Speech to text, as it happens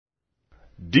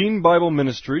Dean Bible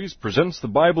Ministries presents the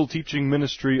Bible teaching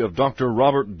ministry of Dr.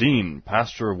 Robert Dean,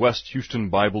 pastor of West Houston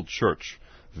Bible Church.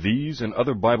 These and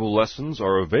other Bible lessons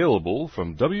are available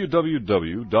from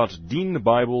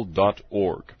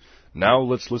www.deanbible.org. Now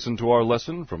let's listen to our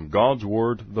lesson from God's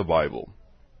Word, the Bible.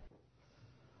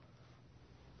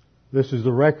 This is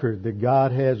the record that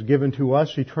God has given to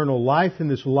us, eternal life, and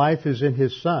this life is in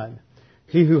His Son.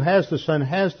 He who has the Son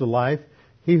has the life.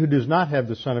 He who does not have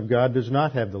the Son of God does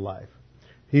not have the life.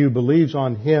 He who believes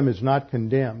on Him is not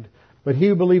condemned, but he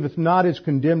who believeth not is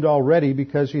condemned already,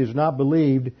 because he has not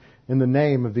believed in the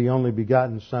name of the only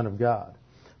begotten Son of God.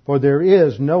 For there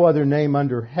is no other name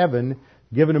under heaven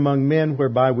given among men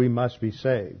whereby we must be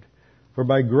saved. For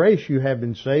by grace you have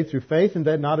been saved through faith, and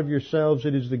that not of yourselves.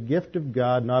 It is the gift of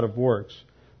God, not of works,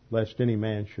 lest any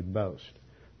man should boast.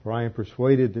 For I am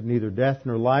persuaded that neither death,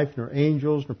 nor life, nor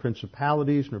angels, nor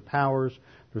principalities, nor powers,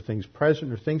 nor things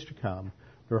present, nor things to come,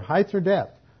 nor height, nor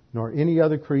depth, nor any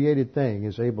other created thing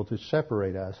is able to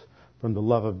separate us from the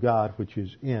love of God which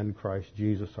is in Christ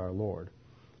Jesus our Lord.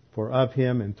 For of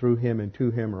Him, and through Him, and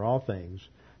to Him are all things,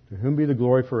 to whom be the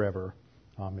glory forever.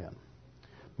 Amen.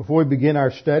 Before we begin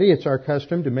our study, it's our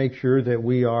custom to make sure that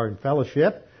we are in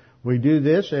fellowship. We do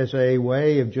this as a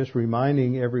way of just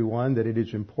reminding everyone that it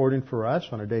is important for us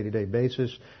on a day-to-day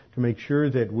basis to make sure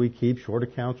that we keep short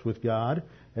accounts with God.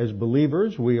 As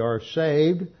believers, we are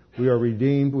saved, we are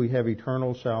redeemed, we have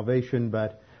eternal salvation,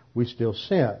 but we still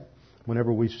sin.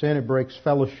 Whenever we sin, it breaks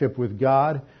fellowship with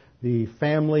God. The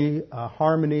family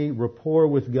harmony, rapport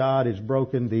with God is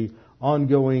broken. The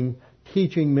ongoing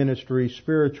teaching ministry,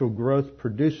 spiritual growth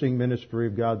producing ministry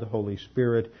of God the Holy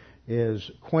Spirit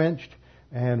is quenched.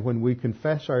 And when we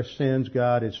confess our sins,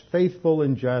 God is faithful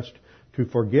and just to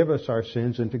forgive us our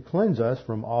sins and to cleanse us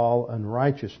from all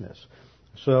unrighteousness.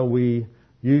 So we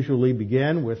usually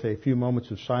begin with a few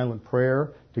moments of silent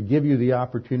prayer to give you the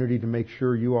opportunity to make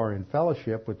sure you are in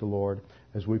fellowship with the Lord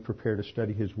as we prepare to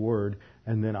study His Word,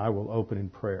 and then I will open in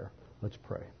prayer. Let's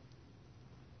pray.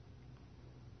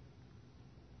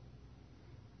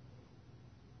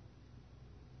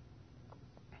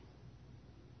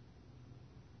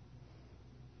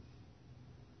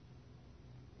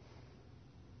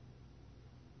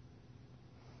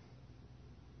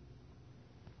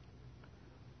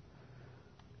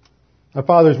 Now,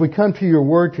 Father, as we come to your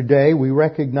word today, we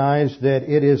recognize that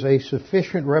it is a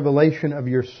sufficient revelation of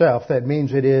yourself. That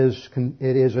means it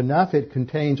is enough. It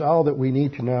contains all that we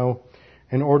need to know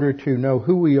in order to know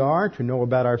who we are, to know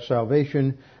about our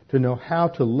salvation, to know how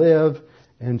to live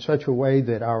in such a way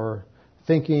that our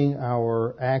thinking,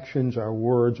 our actions, our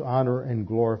words honor and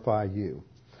glorify you.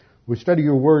 We study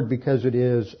your word because it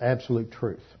is absolute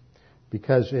truth,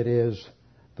 because it is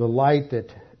the light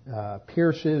that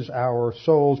pierces our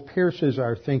souls, pierces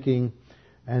our thinking,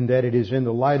 and that it is in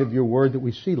the light of your word that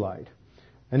we see light.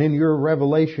 And in your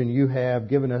revelation, you have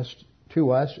given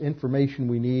to us information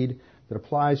we need that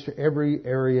applies to every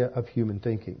area of human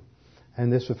thinking.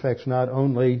 And this affects not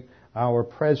only our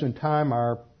present time,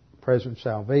 our present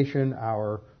salvation,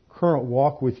 our current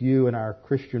walk with you in our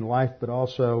Christian life, but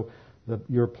also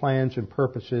your plans and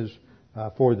purposes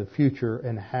for the future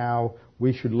and how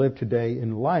we should live today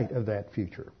in light of that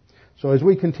future. So as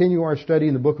we continue our study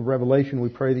in the book of Revelation, we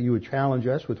pray that you would challenge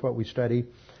us with what we study,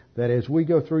 that as we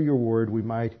go through your word, we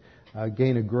might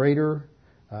gain a greater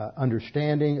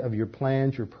understanding of your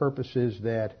plans, your purposes,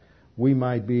 that we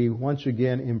might be once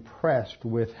again impressed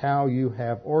with how you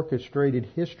have orchestrated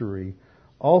history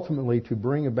ultimately to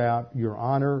bring about your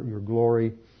honor, your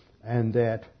glory, and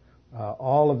that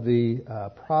all of the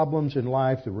problems in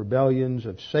life, the rebellions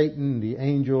of Satan, the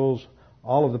angels,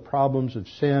 all of the problems of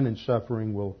sin and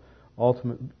suffering will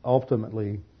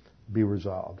ultimately be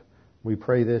resolved. We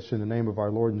pray this in the name of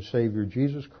our Lord and Savior,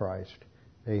 Jesus Christ.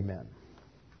 Amen.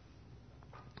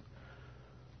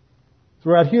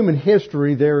 Throughout human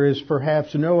history, there is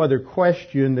perhaps no other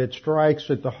question that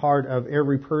strikes at the heart of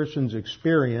every person's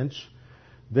experience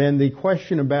than the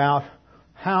question about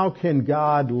how can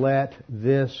God let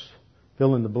this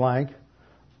fill in the blank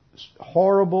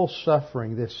horrible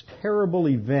suffering, this terrible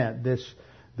event,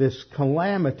 this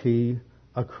calamity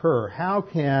occur? How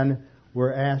can,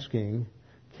 we're asking,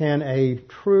 can a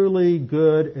truly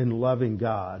good and loving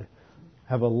God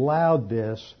have allowed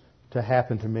this to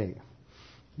happen to me?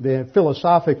 Then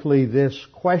philosophically, this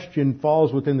question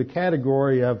falls within the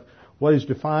category of what is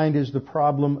defined as the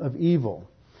problem of evil.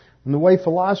 And the way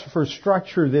philosophers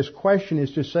structure this question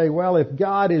is to say, well, if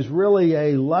God is really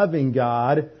a loving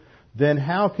God, then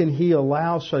how can He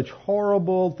allow such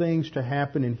horrible things to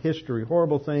happen in history,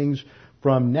 horrible things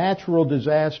from natural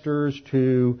disasters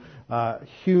to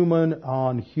human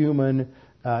on human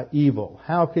evil?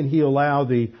 How can He allow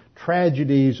the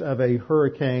tragedies of a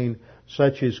hurricane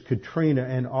such as Katrina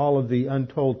and all of the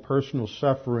untold personal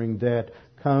suffering that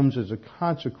comes as a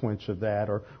consequence of that?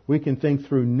 Or we can think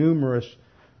through numerous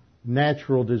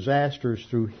natural disasters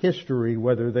through history,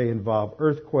 whether they involve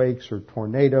earthquakes or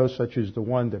tornadoes, such as the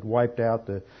one that wiped out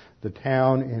the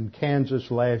town in Kansas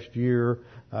last year,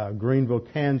 Greenville,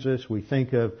 Kansas. We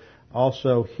think of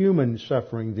also human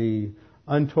suffering, the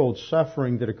untold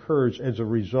suffering that occurs as a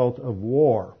result of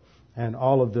war, and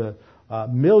all of the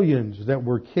millions that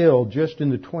were killed just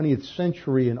in the 20th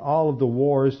century in all of the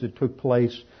wars that took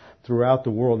place throughout the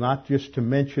world, not just to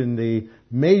mention the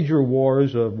major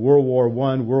wars of World War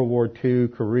I, World War II,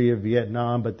 Korea,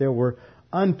 Vietnam, but there were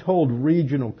untold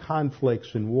regional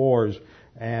conflicts and wars,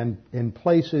 and in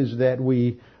places that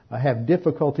we have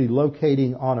difficulty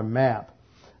locating on a map,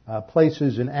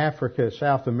 places in Africa,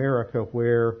 South America,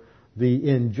 where the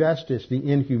injustice,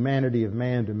 the inhumanity of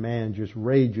man to man just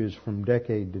rages from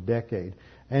decade to decade.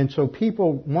 And so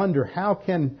people wonder, how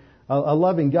can a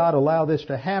loving God allow this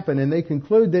to happen? And they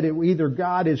conclude that either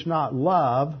God is not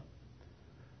love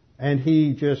and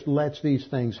He just lets these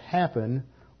things happen,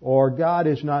 or God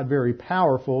is not very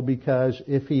powerful, because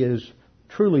if He is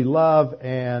truly love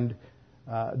and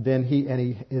He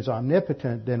is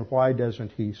omnipotent, then why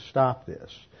doesn't He stop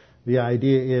this? The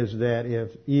idea is that if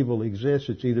evil exists,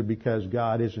 it's either because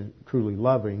God isn't truly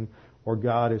loving, or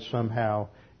God is somehow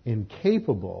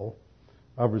incapable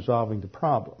of resolving the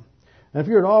problem. Now, if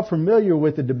you're at all familiar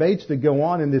with the debates that go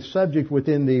on in this subject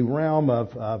within the realm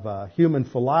of human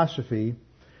philosophy,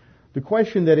 the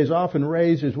question that is often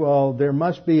raised is, well, there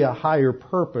must be a higher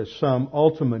purpose, some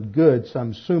ultimate good,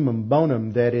 some summum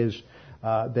bonum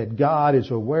that God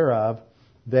is aware of,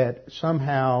 that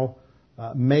somehow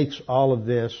makes all of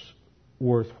this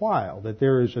worthwhile, that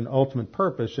there is an ultimate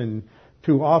purpose. And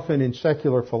too often in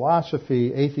secular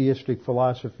philosophy, atheistic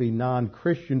philosophy,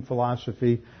 non-Christian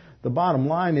philosophy, the bottom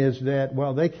line is that,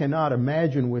 well, they cannot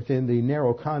imagine within the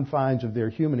narrow confines of their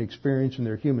human experience and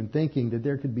their human thinking that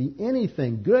there could be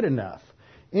anything good enough,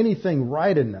 anything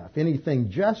right enough, anything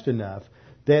just enough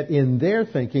that in their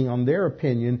thinking, on their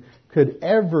opinion, could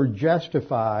ever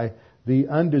justify the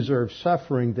undeserved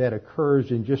suffering that occurs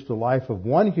in just the life of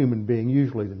one human being,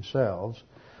 usually themselves.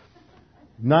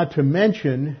 Not to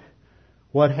mention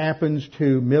what happens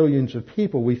to millions of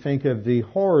people. We think of the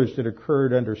horrors that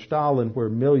occurred under Stalin, where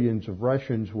millions of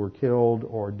Russians were killed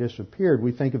or disappeared.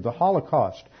 We think of the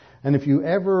Holocaust. And if you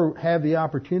ever have the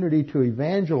opportunity to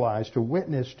evangelize, to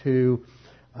witness to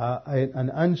an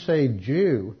unsaved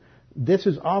Jew, this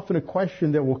is often a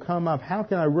question that will come up. How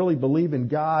can I really believe in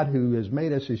God who has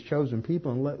made us His chosen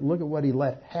people, and look at what He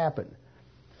let happen?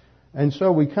 And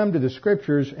so we come to the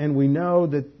Scriptures, and we know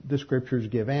that the Scriptures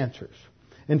give answers.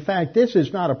 In fact, this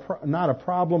is not a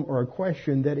problem or a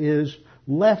question that is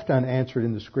left unanswered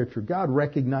in the Scripture. God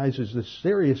recognizes the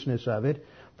seriousness of it.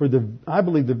 I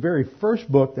believe the very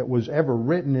first book that was ever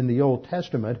written in the Old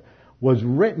Testament was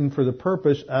written for the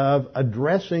purpose of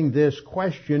addressing this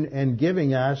question and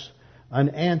giving us an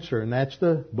answer. And that's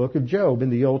the book of Job in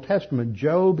the Old Testament.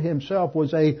 Job himself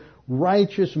was a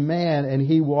righteous man, and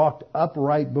he walked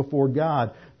upright before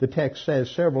God, the text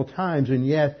says several times, and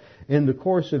yet in the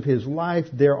course of his life,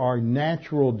 there are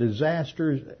natural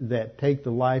disasters that take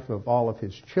the life of all of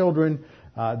his children.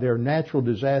 There are natural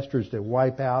disasters that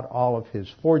wipe out all of his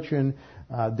fortune.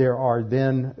 There are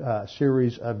then a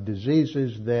series of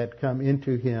diseases that come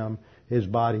into his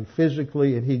body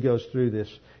physically, and he goes through this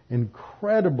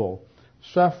incredible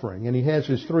suffering. And he has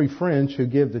his three friends who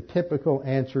give the typical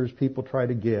answers people try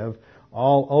to give,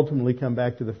 all ultimately come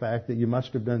back to the fact that you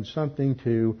must have done something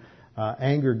to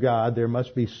anger God. There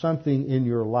must be something in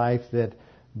your life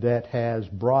that has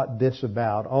brought this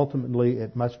about. Ultimately,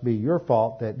 it must be your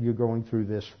fault that you're going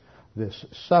through this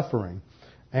suffering.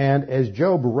 And as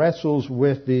Job wrestles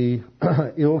with the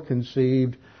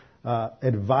ill-conceived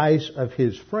advice of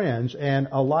his friends, and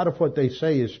a lot of what they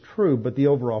say is true, but the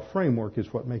overall framework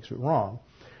is what makes it wrong.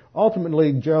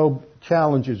 Ultimately, Job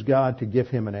challenges God to give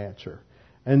him an answer.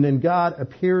 And then God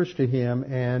appears to him,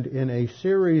 and in a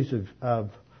series of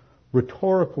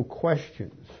rhetorical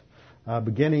questions,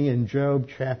 beginning in Job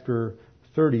chapter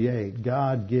 38,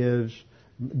 God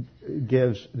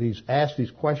asks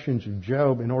these questions of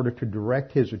Job in order to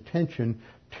direct his attention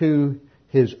to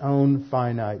his own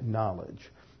finite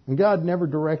knowledge. And God never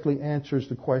directly answers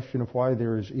the question of why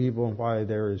there is evil and why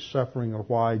there is suffering, or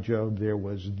why, Job, there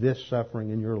was this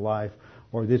suffering in your life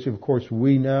or this. Of course,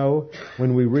 we know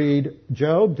when we read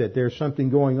Job that there's something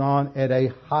going on at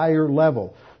a higher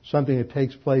level, something that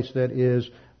takes place that is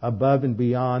above and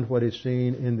beyond what is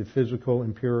seen in the physical,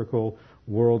 empirical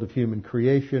world of human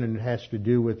creation, and it has to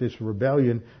do with this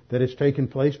rebellion that has taken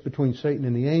place between Satan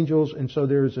and the angels, and so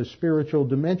there is a spiritual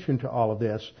dimension to all of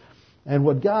this. And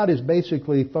what God is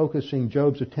basically focusing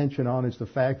Job's attention on is the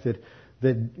fact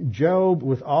that Job,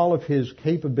 with all of his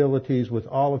capabilities, with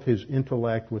all of his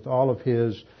intellect, with all of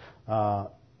his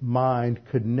mind,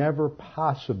 could never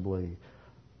possibly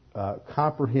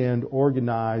comprehend,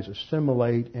 organize,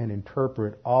 assimilate, and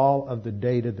interpret all of the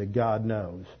data that God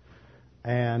knows.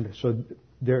 And so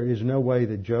there is no way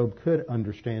that Job could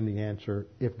understand the answer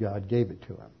if God gave it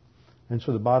to him. And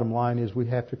so the bottom line is we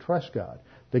have to trust God.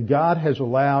 That God has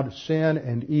allowed sin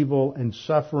and evil and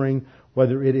suffering,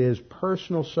 whether it is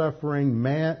personal suffering,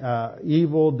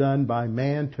 evil done by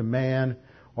man to man,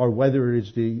 or whether it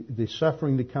is the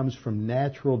suffering that comes from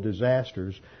natural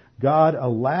disasters, God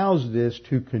allows this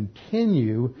to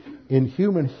continue in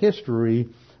human history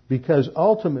because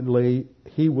ultimately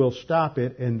He will stop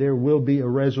it and there will be a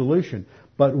resolution.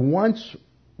 But once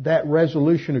that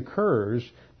resolution occurs,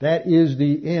 that is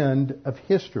the end of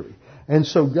history. And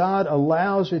so God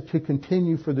allows it to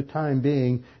continue for the time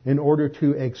being in order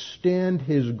to extend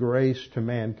His grace to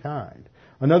mankind.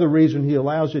 Another reason He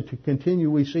allows it to continue,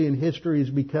 we see in history, is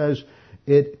because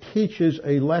it teaches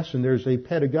a lesson. There's a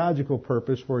pedagogical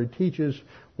purpose where it teaches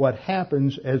what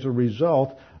happens as a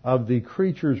result of the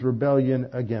creature's rebellion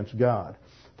against God.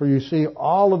 For you see,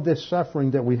 all of this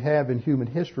suffering that we have in human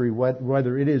history,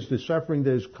 whether it is the suffering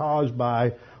that is caused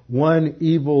by one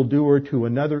evildoer to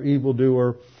another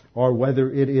evildoer, or whether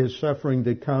it is suffering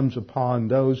that comes upon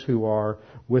those who are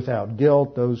without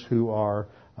guilt, those who are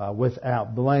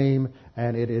without blame,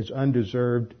 and it is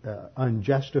undeserved,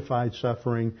 unjustified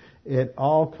suffering. It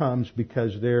all comes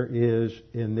because there is,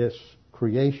 in this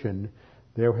creation,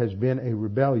 there has been a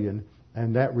rebellion,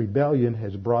 and that rebellion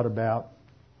has brought about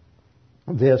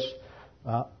this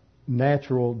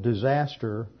natural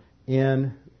disaster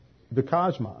in the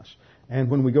cosmos. And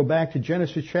when we go back to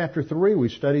Genesis chapter 3, we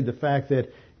studied the fact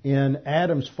that in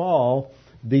Adam's fall,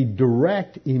 the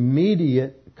direct,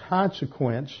 immediate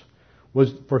consequence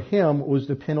for him was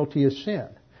the penalty of sin.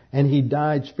 And he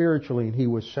died spiritually and he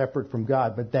was separate from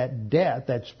God. But that death,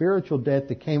 that spiritual death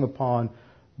that came upon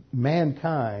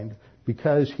mankind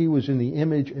because he was in the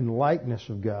image and likeness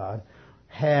of God,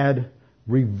 had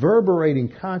reverberating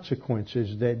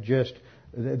consequences that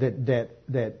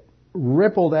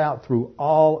rippled out through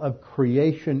all of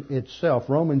creation itself.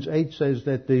 Romans 8 says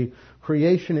that the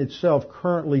creation itself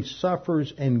currently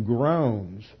suffers and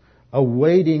groans,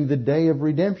 awaiting the day of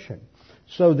redemption.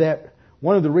 So that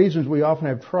one of the reasons we often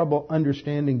have trouble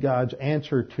understanding God's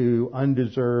answer to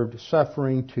undeserved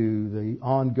suffering, to the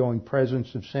ongoing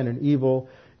presence of sin and evil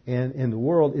in the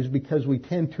world, is because we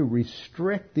tend to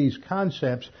restrict these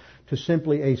concepts to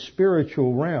simply a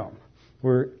spiritual realm.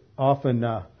 We're often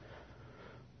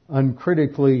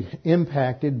uncritically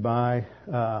impacted by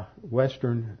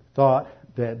Western thought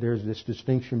that there's this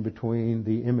distinction between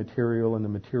the immaterial and the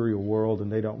material world,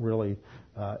 and they don't really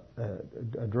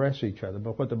address each other.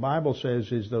 But what the Bible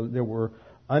says is that there were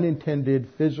unintended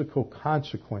physical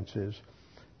consequences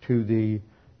to the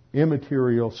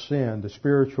immaterial sin, the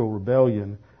spiritual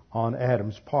rebellion on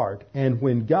Adam's part. And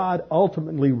when God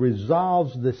ultimately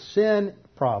resolves the sin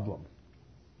problem,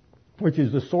 which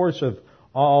is the source of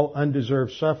all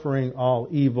undeserved suffering, all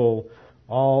evil,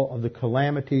 all of the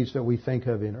calamities that we think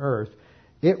of in earth,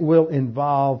 it will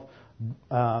involve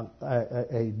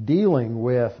a dealing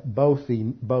with both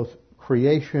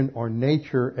creation or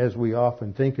nature as we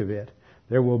often think of it.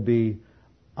 There will be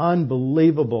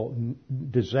unbelievable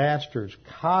disasters,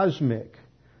 cosmic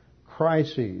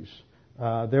crises.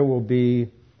 There will be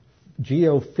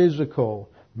geophysical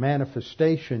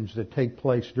manifestations that take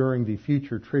place during the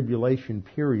future tribulation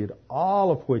period,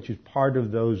 all of which is part of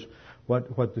those,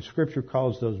 what the Scripture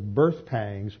calls those birth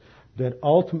pangs that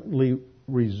ultimately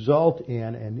result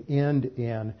in and end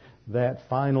in that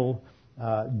final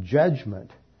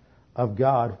judgment of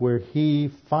God, where He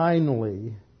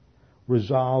finally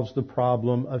resolves the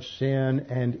problem of sin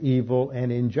and evil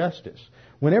and injustice.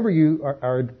 Whenever you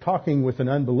are talking with an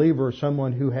unbeliever or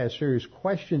someone who has serious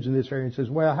questions in this area and says,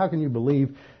 well, how can you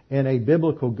believe in a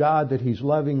biblical God that He's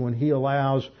loving when He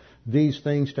allows these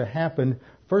things to happen?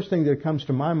 First thing that comes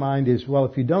to my mind is, well,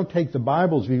 if you don't take the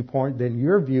Bible's viewpoint, then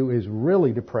your view is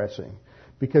really depressing.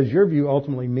 Because your view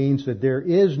ultimately means that there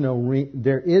is no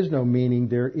meaning,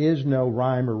 there is no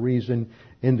rhyme or reason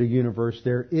in the universe,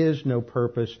 there is no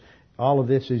purpose. All of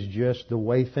this is just the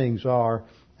way things are,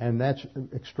 and that's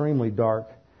extremely dark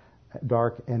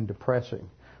and depressing.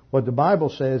 What the Bible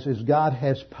says is God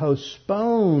has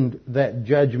postponed that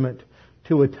judgment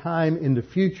to a time in the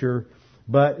future,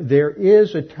 but there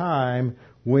is a time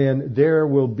when there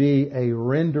will be a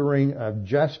rendering of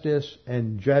justice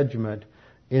and judgment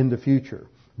in the future.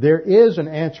 There is an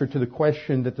answer to the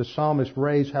question that the psalmist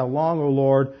raised, how long, O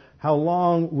Lord, how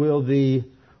long will the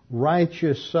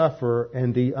righteous suffer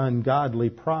and the ungodly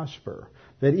prosper?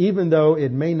 That even though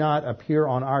it may not appear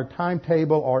on our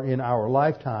timetable or in our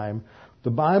lifetime, the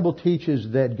Bible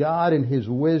teaches that God in His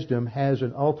wisdom has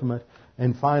an ultimate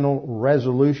and final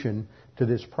resolution to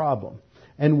this problem.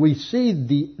 And we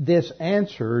see this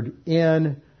answered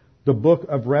in the book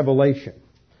of Revelation.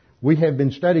 We have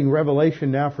been studying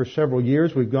Revelation now for several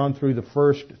years. We've gone through the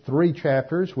first 3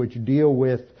 chapters, which deal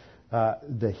with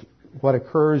what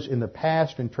occurs in the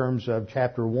past in terms of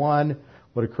chapter 1,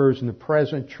 what occurs in the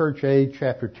present church age,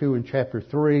 chapter 2 and chapter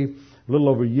 3. A little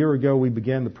over a year ago, we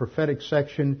began the prophetic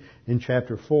section in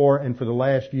chapter 4, and for the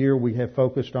last year, we have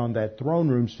focused on that throne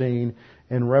room scene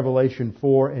in Revelation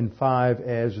 4 and 5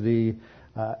 as the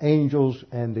angels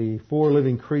and the 4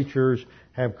 living creatures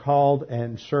have called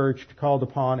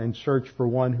upon and searched for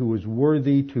one who is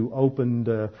worthy to open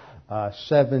the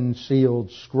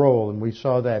 7-sealed scroll. And we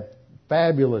saw that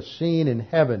fabulous scene in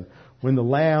heaven when the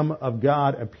Lamb of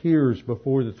God appears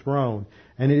before the throne.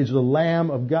 And it is the Lamb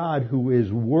of God who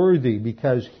is worthy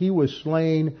because He was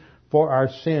slain for our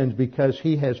sins, because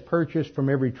He has purchased from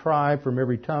every tribe, from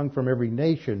every tongue, from every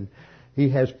nation. He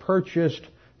has purchased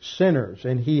sinners,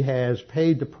 and He has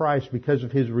paid the price because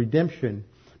of His redemption,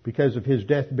 because of His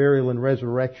death, burial, and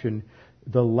resurrection.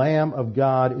 The Lamb of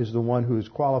God is the one who is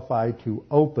qualified to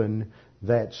open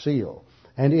that seal.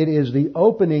 And it is the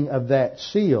opening of that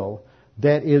seal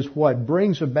that is what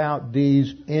brings about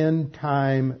these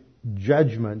end-time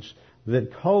judgments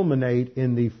that culminate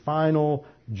in the final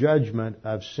judgment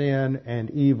of sin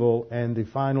and evil and the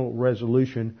final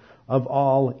resolution of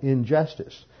all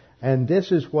injustice. And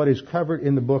this is what is covered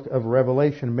in the book of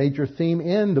Revelation. A major theme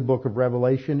in the book of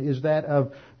Revelation is that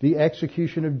of the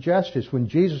execution of justice. When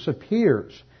Jesus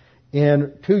appears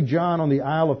to John on the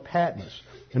Isle of Patmos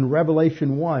in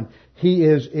Revelation 1, He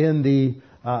is in the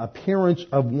appearance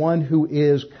of one who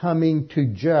is coming to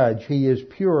judge. He is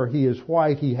pure, He is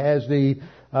white, He has the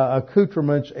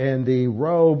accoutrements and the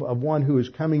robe of one who is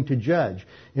coming to judge.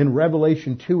 In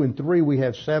Revelation 2 and 3 we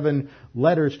have 7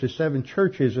 letters to 7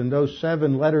 churches, and those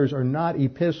 7 letters are not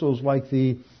epistles like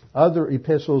the other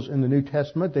epistles in the New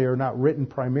Testament. They are not written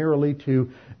primarily to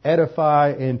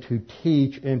edify and to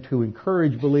teach and to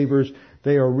encourage believers.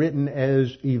 They are written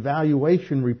as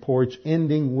evaluation reports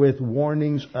ending with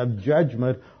warnings of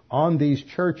judgment on these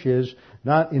churches,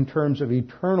 not in terms of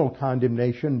eternal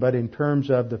condemnation, but in terms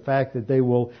of the fact that they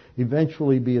will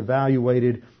eventually be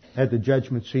evaluated at the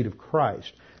judgment seat of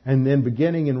Christ. And then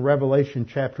beginning in Revelation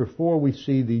chapter 4, we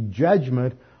see the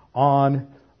judgment on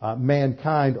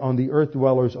mankind, on the earth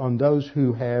dwellers, on those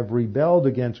who have rebelled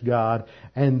against God.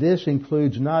 And this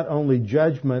includes not only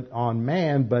judgment on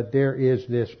man, but there is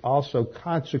this also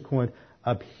consequent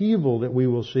upheaval that we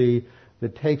will see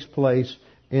that takes place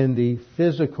in the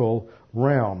physical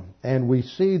realm. And we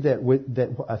see that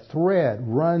a thread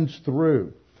runs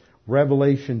through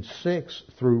Revelation 6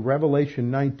 through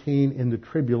Revelation 19 in the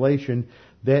tribulation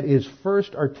that is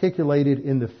first articulated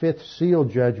in the 5th seal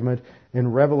judgment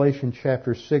in Revelation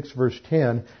chapter 6 verse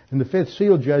 10. In the 5th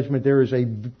seal judgment there is a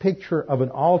picture of an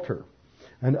altar.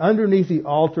 And underneath the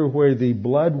altar where the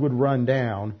blood would run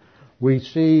down, we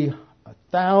see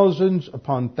thousands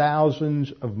upon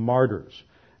thousands of martyrs.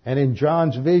 And in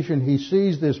John's vision, he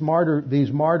sees these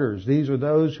martyrs. These are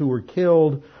those who were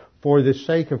killed for the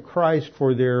sake of Christ,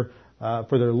 for their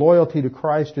loyalty to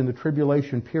Christ in the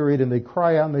tribulation period. And they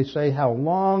cry out and they say, "How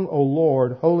long, O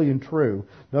Lord, holy and true?"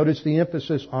 Notice the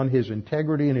emphasis on His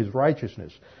integrity and His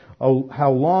righteousness. "Oh, how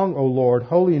long, O Lord,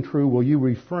 holy and true, will you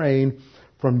refrain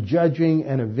from judging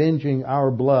and avenging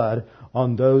our blood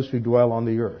on those who dwell on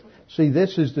the earth?" See,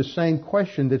 this is the same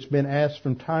question that's been asked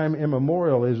from time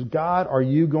immemorial. Is God, are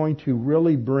you going to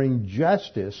really bring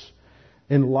justice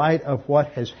in light of what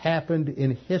has happened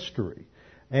in history?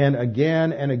 And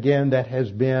again, that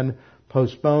has been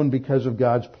postponed because of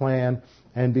God's plan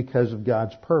and because of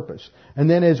God's purpose. And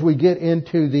then as we get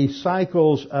into the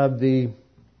cycles of the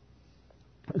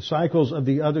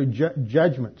other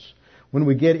judgments, when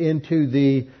we get into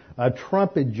the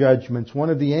trumpet judgments, one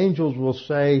of the angels will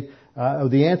say,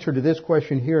 the answer to this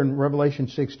question here in Revelation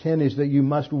 6:10 is that you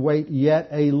must wait yet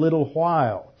a little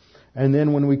while. And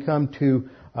then when we come to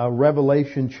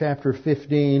Revelation chapter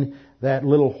 15, that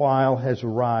little while has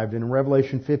arrived. In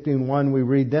Revelation 15:1 we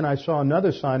read, "Then I saw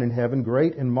another sign in heaven,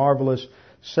 great and marvelous,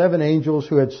 7 angels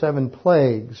who had 7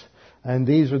 plagues." And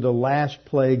these are the last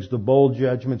plagues, the bowl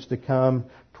judgments that come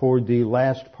toward the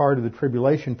last part of the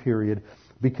tribulation period.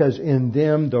 because in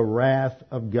them the wrath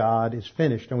of God is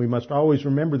finished. And we must always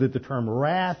remember that the term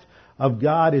wrath of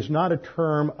God is not a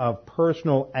term of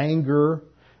personal anger.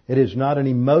 It is not an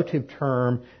emotive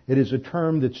term. It is a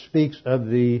term that speaks of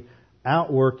the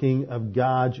outworking of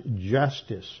God's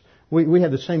justice. We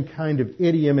have the same kind of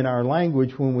idiom in our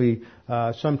language when we,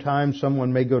 sometimes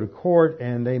someone may go to court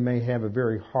and they may have a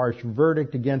very harsh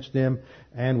verdict against them,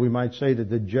 and we might say that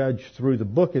the judge threw the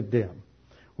book at them.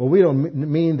 Well, we don't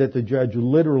mean that the judge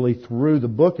literally threw the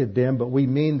book at them, but we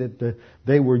mean that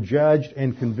they were judged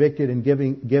and convicted and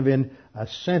given a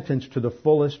sentence to the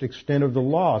fullest extent of the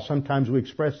law. Sometimes we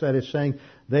express that as saying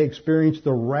they experienced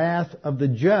the wrath of the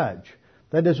judge.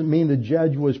 That doesn't mean the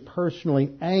judge was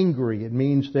personally angry. It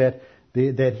means that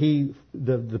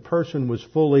the person was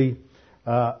fully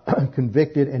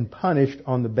convicted and punished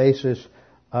on the basis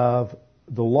of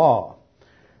the law.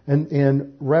 And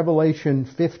in Revelation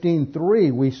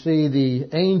 15:3, we see the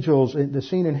angels, the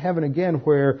scene in heaven again,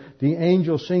 where the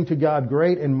angels sing to God,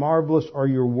 "Great and marvelous are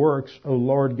your works, O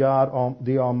Lord God,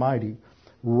 the Almighty.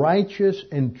 Righteous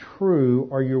and true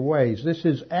are your ways." This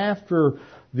is after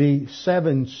the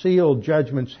 7 seal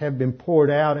judgments have been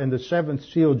poured out, and the 7th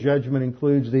seal judgment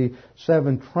includes the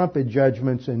 7 trumpet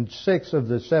judgments, and 6 of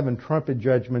the 7 trumpet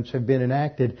judgments have been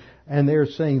enacted, and they're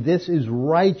saying this is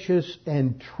righteous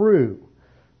and true.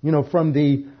 You know, from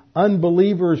the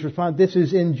unbelievers' response, this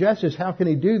is injustice. How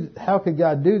could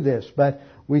God do this? But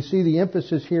we see the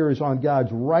emphasis here is on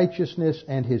God's righteousness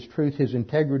and His truth, His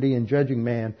integrity in judging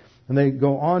man. And they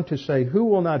go on to say, "Who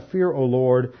will not fear, O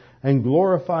Lord, and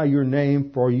glorify your name,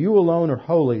 for you alone are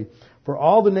holy. For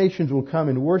all the nations will come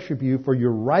and worship you, for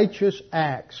your righteous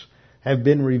acts have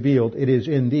been revealed." It is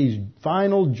in these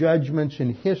final judgments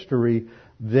in history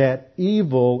that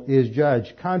evil is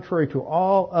judged. Contrary to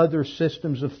all other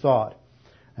systems of thought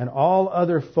and all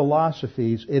other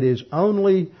philosophies, it is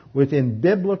only within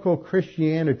biblical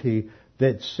Christianity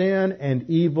that sin and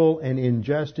evil and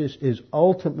injustice is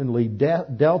ultimately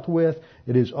dealt with,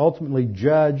 it is ultimately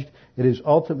judged, it is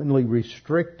ultimately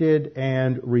restricted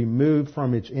and removed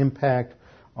from its impact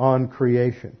on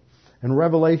creation. In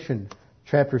Revelation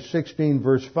chapter 16,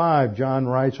 verse 5, John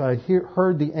writes, "I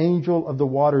heard the angel of the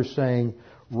waters saying,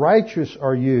 'Righteous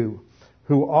are you,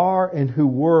 who are and who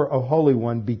were a Holy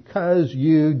One, because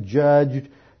you judged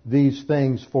these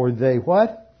things, for they,'"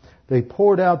 what? "They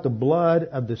poured out the blood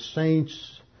of the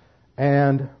saints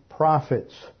and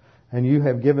prophets, and you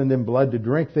have given them blood to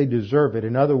drink. They deserve it."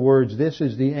 In other words, this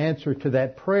is the answer to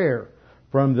that prayer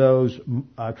from those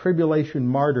tribulation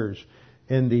martyrs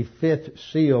in the 5th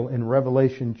seal in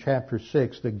Revelation chapter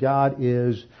 6, that God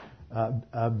is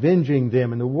avenging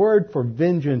them. And the word for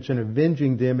vengeance and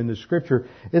avenging them in the Scripture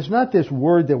is not this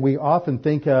word that we often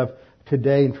think of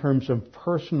today in terms of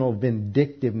personal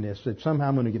vindictiveness, that somehow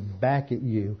I'm going to get back at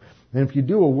you. And if you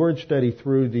do a word study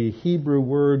through the Hebrew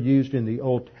word used in the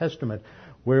Old Testament,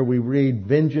 where we read,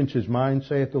 "Vengeance is mine,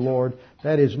 saith the Lord,"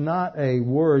 that is not a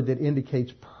word that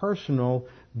indicates personal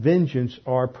vengeance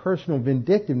or personal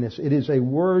vindictiveness. It is a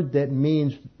word that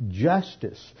means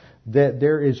justice, that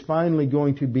there is finally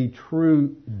going to be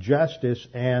true justice,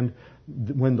 and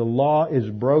when the law is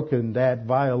broken, that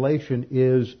violation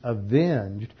is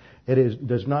avenged. It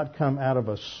does not come out of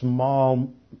a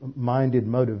small-minded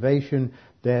motivation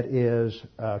that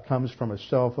comes from a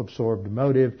self-absorbed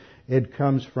motive. It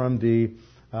comes from the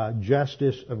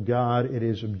justice of God. It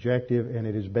is objective, and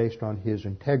it is based on His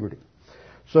integrity.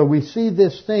 So we see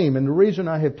this theme, and the reason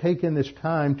I have taken this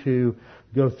time to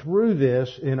go through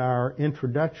this in our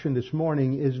introduction this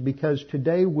morning is because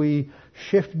today we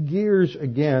shift gears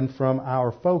again from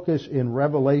our focus in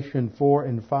Revelation 4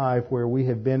 and 5, where we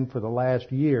have been for the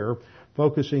last year,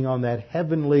 focusing on that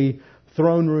heavenly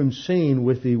throne room scene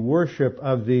with the worship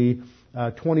of the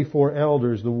 24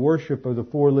 elders, the worship of the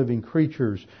 4 living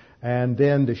creatures, and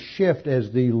then the shift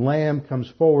as the Lamb comes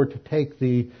forward to take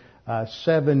the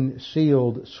 7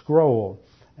 sealed scroll.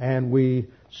 And we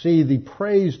see the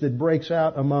praise that breaks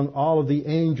out among all of the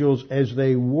angels as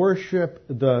they worship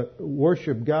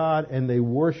God and they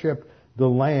worship the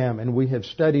Lamb. And we have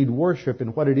studied worship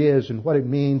and what it is and what it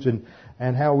means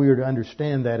and how we are to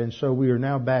understand that. And so we are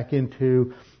now back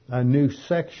into a new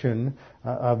section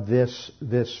of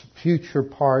this future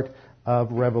part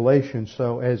of Revelation.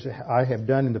 So as I have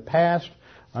done in the past,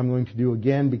 I'm going to do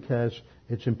again, because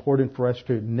it's important for us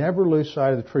to never lose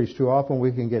sight of the trees. Too often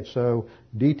we can get so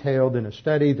detailed in a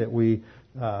study that we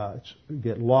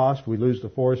get lost. We lose the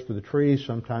forest for the trees.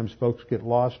 Sometimes folks get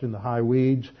lost in the high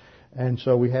weeds. And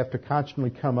so we have to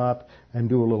constantly come up and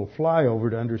do a little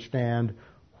flyover to understand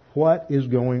what is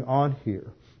going on here.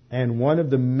 And one of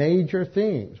the major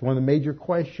themes, one of the major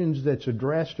questions that's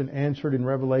addressed and answered in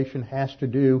Revelation has to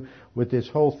do with this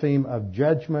whole theme of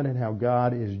judgment and how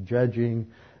God is judging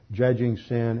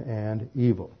sin and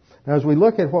evil. Now, as we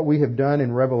look at what we have done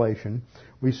in Revelation,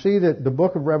 we see that the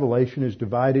book of Revelation is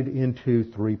divided into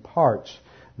three parts.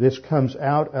 This comes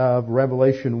out of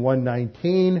Revelation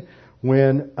 1:19,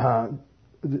 when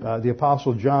the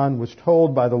Apostle John was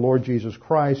told by the Lord Jesus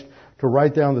Christ to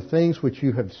write down the things which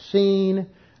you have seen,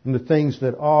 and the things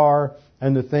that are,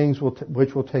 and the things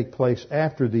which will take place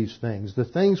after these things. The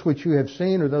things which you have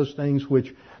seen are those things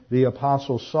which the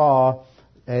Apostle saw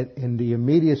in the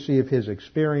immediacy of his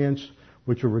experience,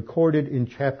 which are recorded in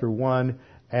chapter 1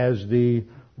 as the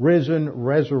risen,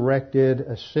 resurrected,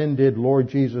 ascended Lord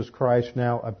Jesus Christ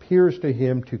now appears to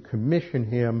him to commission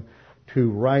him to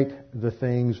write the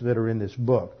things that are in this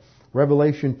book.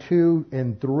 Revelation 2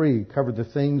 and 3 cover the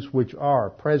things which are,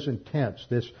 present tense.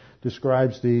 This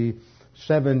describes the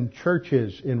 7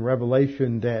 churches in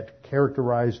Revelation that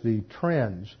characterize the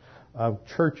trends of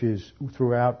churches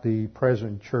throughout the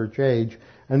present church age.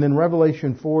 And then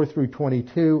Revelation 4 through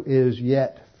 22 is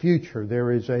yet future.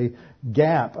 There is a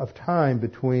gap of time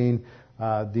between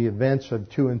the events of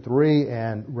 2 and 3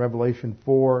 and Revelation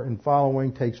 4 and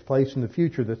following takes place in the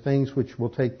future, the things which will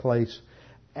take place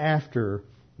after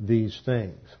these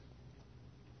things.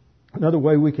 Another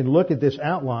way we can look at this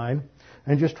outline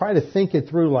and just try to think it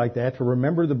through like that, to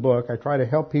remember the book. I try to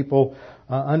help people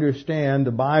understand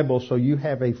the Bible so you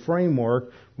have a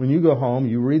framework. When you go home,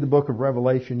 you read the book of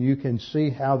Revelation, you can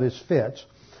see how this fits.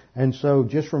 And so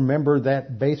just remember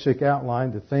that basic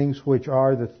outline, the things which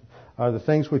are, the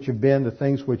things which have been, the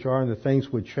things which are, and the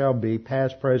things which shall be,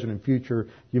 past, present, and future.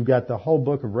 You've got the whole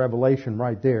book of Revelation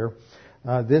right there.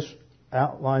 This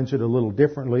outlines it a little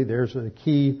differently. There's a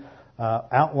key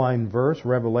outline verse,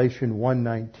 Revelation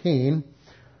 1:19.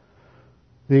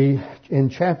 In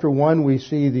chapter 1 we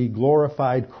see the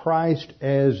glorified Christ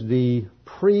as the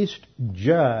priest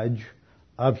judge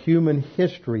of human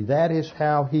history. That is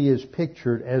how he is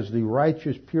pictured, as the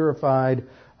righteous, purified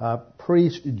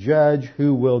priest judge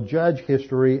who will judge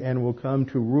history and will come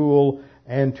to rule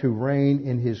and to reign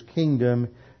in his kingdom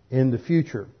in the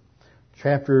future.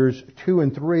 Chapters 2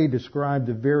 and 3 describe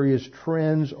the various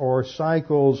trends or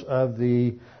cycles of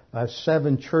the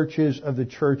 7 churches of the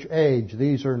church age.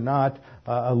 These are not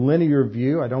a linear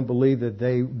view. I don't believe that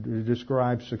they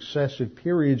describe successive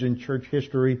periods in church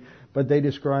history, but they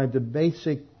describe the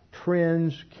basic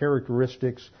trends,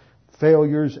 characteristics,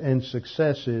 failures, and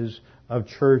successes of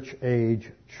church age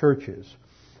churches.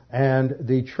 And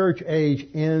the church age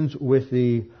ends with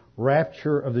the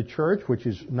rapture of the church, which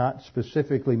is not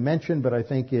specifically mentioned, but I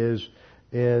think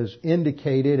is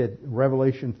indicated at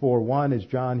Revelation 4:1 as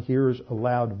John hears a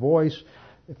loud voice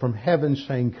from heaven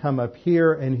saying, "Come up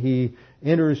here," and he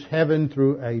enters heaven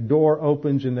through a door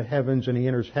opens in the heavens, and he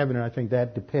enters heaven, and I think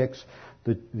that depicts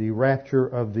the rapture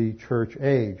of the church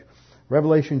age.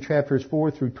 Revelation chapters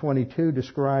 4 through 22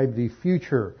 describe the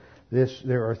future.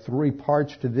 There are 3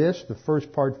 parts to this. The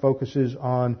first part focuses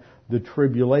on the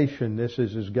tribulation. This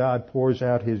is as God pours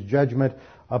out his judgment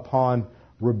upon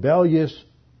rebellious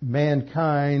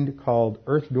mankind, called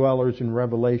earth dwellers in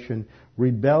Revelation,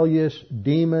 rebellious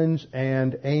demons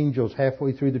and angels.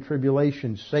 Halfway through the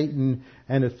tribulation, Satan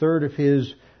and a third of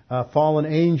his fallen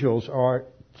angels are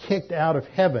kicked out of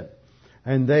heaven,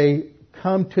 and they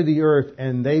come to the earth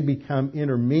and they become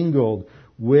intermingled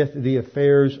with the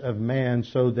affairs of man,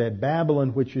 so that Babylon,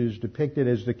 which is depicted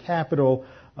as the capital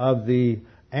of the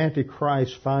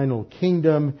Antichrist's final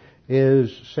kingdom,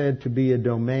 is said to be a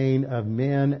domain of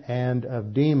men and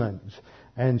of demons.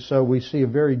 And so we see a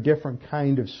very different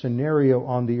kind of scenario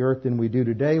on the earth than we do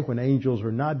today. When angels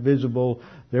are not visible,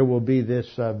 there will be this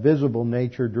visible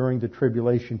nature during the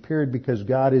tribulation period, because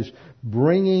God is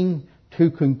bringing to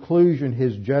conclusion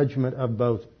his judgment of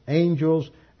both angels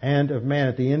and of man.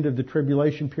 At the end of the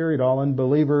tribulation period, all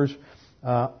unbelievers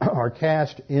are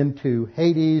cast into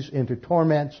Hades, into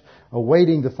torments,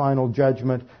 awaiting the final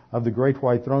judgment of the great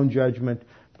white throne judgment.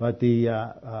 But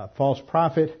the false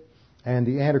prophet and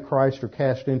the Antichrist are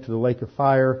cast into the lake of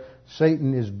fire.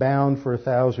 Satan is bound for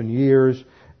 1,000 years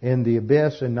in the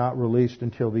abyss and not released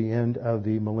until the end of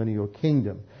the millennial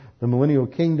kingdom. The millennial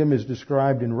kingdom is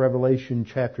described in Revelation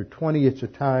chapter 20. It's a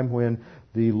time when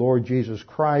the Lord Jesus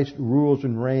Christ rules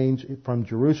and reigns from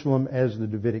Jerusalem as the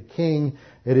Davidic king.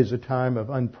 It is a time of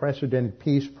unprecedented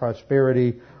peace,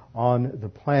 prosperity on the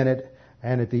planet.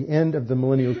 And at the end of the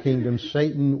millennial kingdom,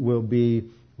 Satan will be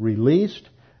released,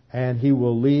 and he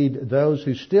will lead those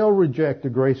who still reject the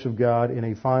grace of God in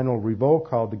a final revolt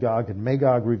called the Gog and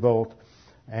Magog revolt,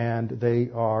 and they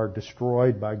are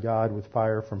destroyed by God with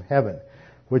fire from heaven.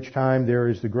 which time there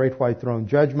is the great white throne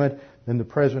judgment. Then the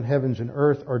present heavens and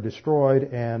earth are destroyed,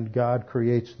 and God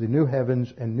creates the new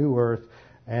heavens and new earth,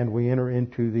 and we enter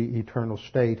into the eternal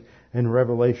state in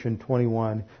Revelation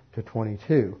 21 to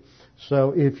 22.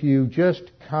 So if you just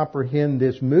comprehend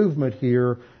this movement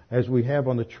here as we have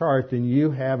on the chart, then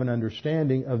you have an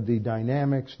understanding of the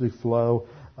dynamics, the flow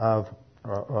of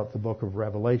the book of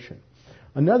Revelation.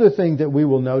 Another thing that we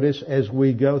will notice as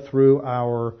we go through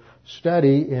our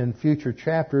study in future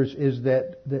chapters is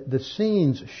that the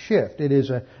scenes shift. It is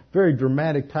a very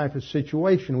dramatic type of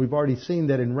situation. We've already seen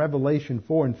that in Revelation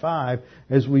 4 and 5.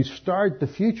 As we start the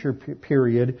future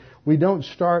period, we don't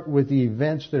start with the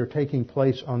events that are taking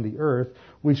place on the earth.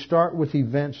 We start with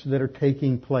events that are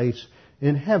taking place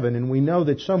in heaven. And we know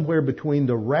that somewhere between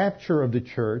the rapture of the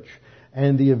church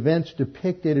and the events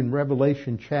depicted in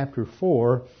Revelation chapter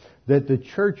 4, that the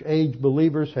church age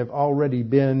believers have already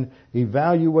been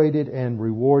evaluated and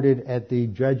rewarded at the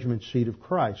judgment seat of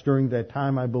Christ. During that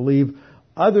time, I believe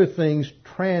other things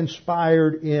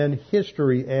transpired in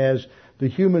history as the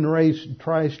human race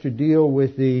tries to deal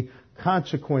with the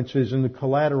consequences and the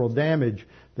collateral damage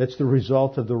that's the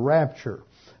result of the rapture.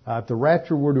 If the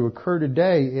rapture were to occur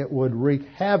today, it would wreak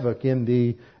havoc in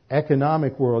the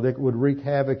economic world. It would wreak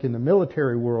havoc in the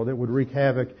military world. It would wreak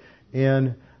havoc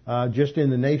in just in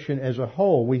the nation as a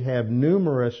whole. We have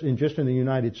numerous, just in the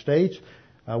United States,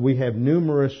 we have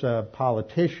numerous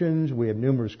politicians, we have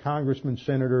numerous congressmen,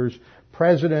 senators,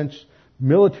 presidents,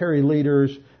 military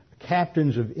leaders,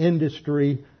 captains of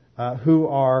industry who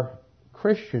are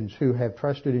Christians who have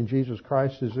trusted in Jesus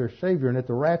Christ as their Savior. And at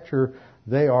the rapture,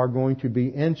 they are going to be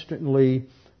instantly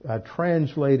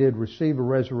translated, receive a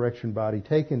resurrection body,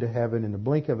 taken to heaven in the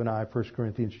blink of an eye, 1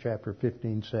 Corinthians chapter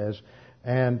 15 says.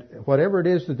 And whatever it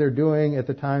is that they're doing at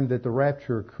the time that the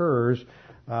rapture occurs,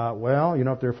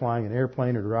 if they're flying an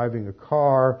airplane or driving a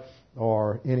car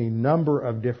or any number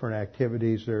of different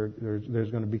activities,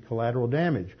 there's going to be collateral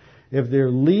damage. If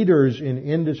they're leaders in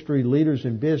industry, leaders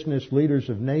in business, leaders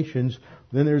of nations,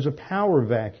 then there's a power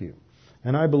vacuum.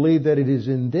 And I believe that it is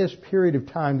in this period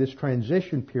of time, this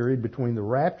transition period between the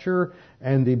rapture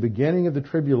and the beginning of the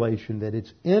tribulation, that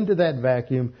it's into that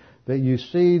vacuum that you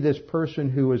see this person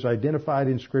who is identified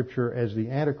in Scripture as the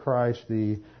Antichrist,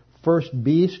 the first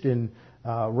beast in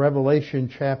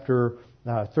Revelation chapter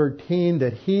 13,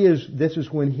 that this is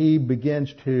when he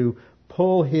begins to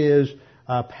pull his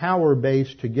power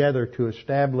base together to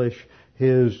establish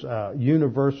his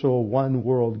universal one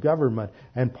world government.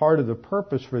 And part of the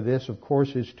purpose for this, of course,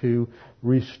 is to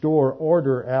restore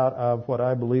order out of what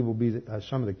I believe will be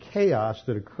some of the chaos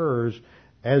that occurs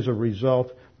as a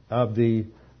result of the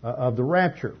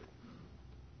rapture.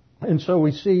 And so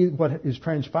we see what is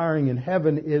transpiring in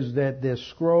heaven is that this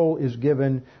scroll is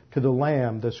given to the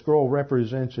Lamb. The scroll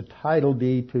represents a title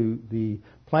deed to the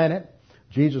planet.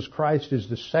 Jesus Christ is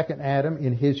the second Adam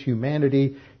in his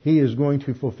humanity. He is going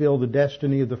to fulfill the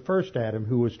destiny of the first Adam,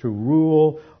 who was to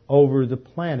rule over the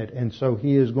planet. And so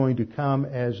he is going to come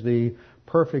as the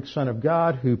perfect Son of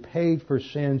God who paid for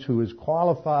sins, who is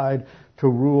qualified to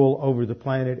rule over the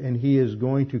planet, and he is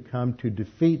going to come to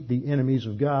defeat the enemies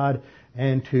of God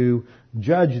and to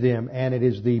judge them. And it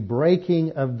is the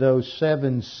breaking of those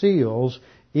 7 seals,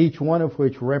 each one of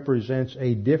which represents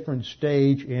a different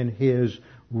stage in his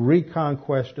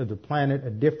reconquest of the planet, a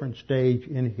different stage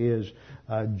in his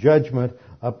judgment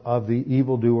of the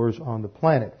evildoers on the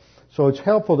planet. So it's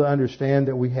helpful to understand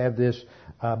that we have this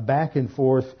back and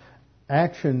forth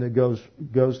action that goes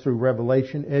through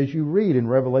Revelation. As you read in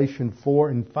Revelation 4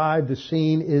 and 5, the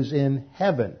scene is in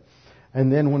heaven.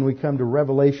 And then when we come to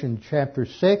Revelation chapter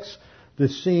 6, the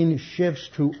scene shifts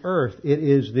to earth. It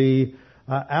is the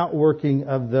outworking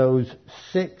of the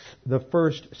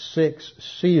first 6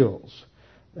 seals.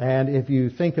 And if you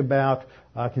think about,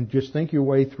 can just think your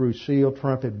way through seal,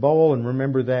 trumpet, bowl, and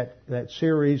remember that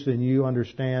series, then you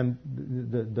understand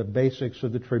the basics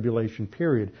of the tribulation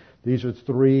period. These are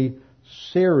 3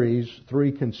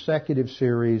 consecutive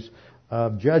series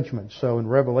of judgments. So in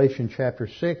Revelation chapter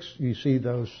 6, you see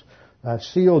those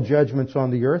seal judgments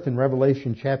on the earth. In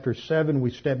Revelation chapter 7,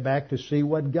 we step back to see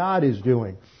what God is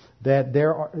doing. That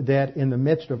in the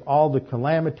midst of all the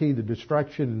calamity, the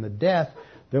destruction, and the death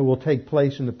that will take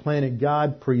place in the planet,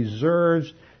 God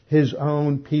preserves His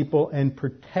own people and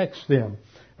protects them.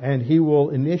 And He will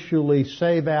initially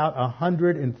save out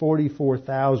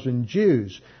 144,000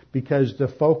 Jews, because the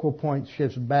focal point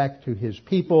shifts back to His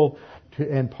people,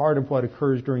 and part of what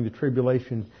occurs during the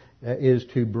tribulation is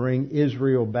to bring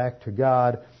Israel back to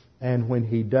God. And when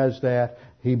He does that,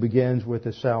 He begins with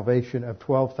the salvation of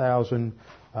 12,000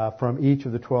 from each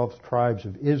of the 12 tribes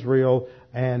of Israel,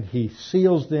 and He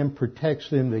seals them, protects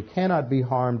them. They cannot be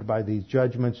harmed by these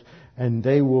judgments, and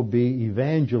they will be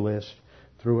evangelists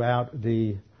throughout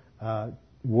the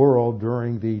world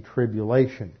during the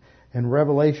tribulation. In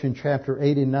Revelation chapter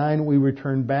 8 and 9, we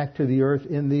return back to the earth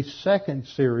in the second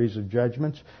series of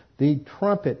judgments, the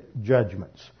trumpet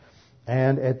judgments.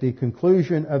 And at the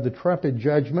conclusion of the trumpet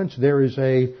judgments, there is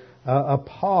a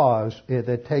pause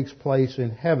that takes place in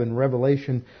heaven.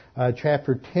 Revelation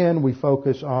chapter 10, we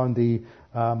focus on the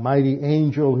mighty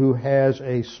angel who has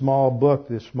a small book.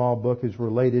 This small book is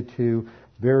related to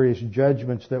various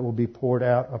judgments that will be poured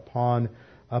out upon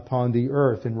the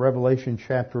earth. In Revelation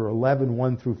chapter 11,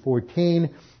 1 through 14,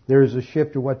 there is a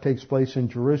shift to what takes place in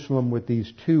Jerusalem with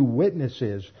these two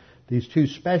witnesses, these two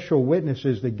special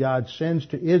witnesses that God sends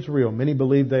to Israel. Many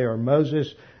believe they are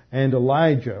Moses and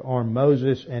Elijah, or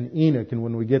Moses and Enoch. And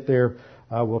when we get there,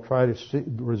 we'll try to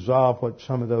resolve what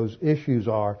some of those issues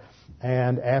are.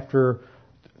 And after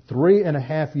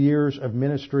 3.5 years of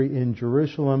ministry in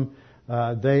Jerusalem,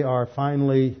 they are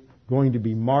finally going to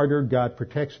be martyred. God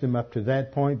protects them up to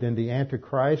that point. Then the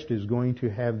Antichrist is going to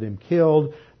have them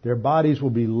killed. Their bodies will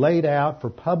be laid out for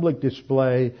public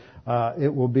display.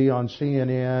 It will be on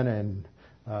CNN and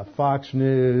Fox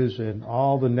News and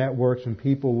all the networks, and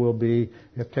people will be,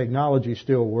 if technology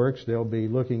still works, they'll be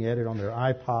looking at it on their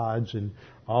iPods and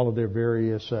all of their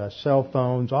various cell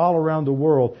phones all around the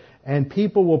world. And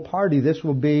people will party. This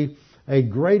will be a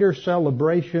greater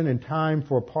celebration and time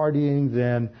for partying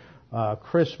than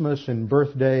Christmas and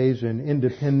birthdays and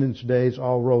Independence Days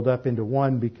all rolled up into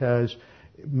one, because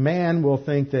man will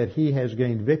think that he has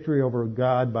gained victory over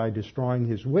God by destroying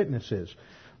his witnesses.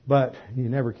 But you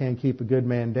never can keep a good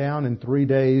man down. And 3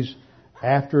 days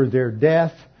after their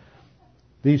death,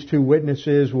 these two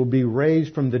witnesses will be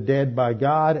raised from the dead by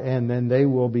God, and then they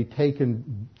will be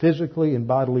taken physically and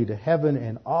bodily to heaven,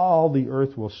 and all the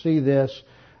earth will see this.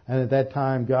 And at that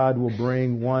time, God will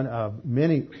bring one of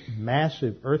many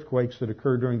massive earthquakes that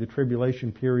occur during the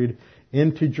tribulation period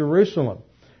into Jerusalem.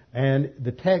 And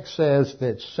the text says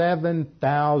that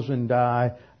 7,000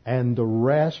 die, and the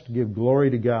rest give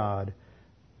glory to God,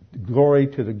 glory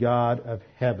to the God of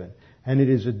heaven. And it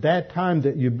is at that time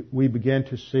that we begin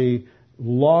to see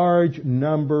large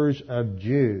numbers of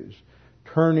Jews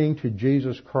turning to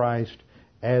Jesus Christ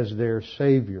as their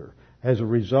Savior. As a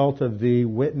result of the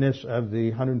witness of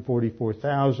the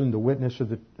 144,000, the witness of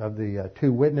the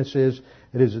two witnesses,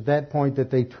 it is at that point that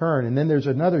they turn. And then there's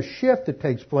another shift that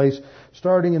takes place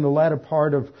starting in the latter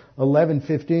part of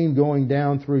 11:15, going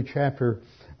down through chapter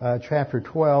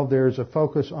 12. There's a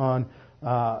focus on,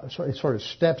 it sort of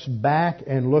steps back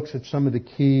and looks at some of the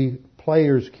key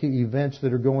players, key events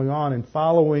that are going on. And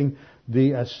following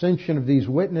the ascension of these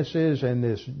witnesses and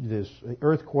this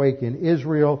earthquake in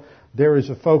Israel, there is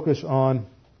a focus on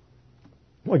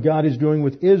what God is doing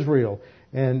with Israel.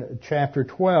 In chapter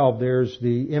 12, there's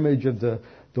the image of the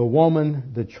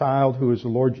woman, the child who is the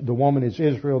Lord. The woman is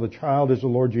Israel, the child is the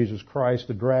Lord Jesus Christ,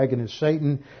 the dragon is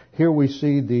Satan. Here we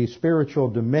see the spiritual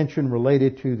dimension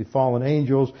related to the fallen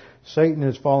angels. Satan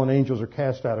and his fallen angels are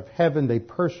cast out of heaven. They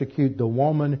persecute the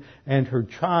woman and her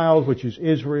child, which is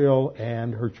Israel,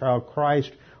 and her child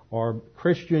Christ, are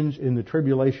Christians in the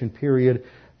tribulation period.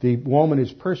 The woman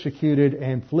is persecuted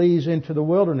and flees into the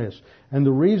wilderness. And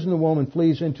the reason the woman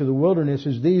flees into the wilderness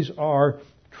is these are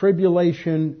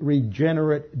tribulation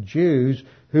regenerate Jews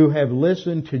who have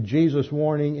listened to Jesus'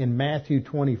 warning in Matthew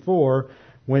 24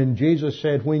 when Jesus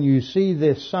said, when you see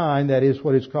this sign, that is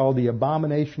what is called the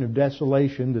abomination of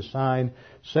desolation, the sign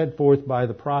set forth by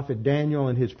the prophet Daniel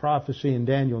in his prophecy in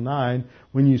Daniel 9,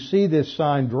 when you see this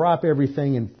sign, drop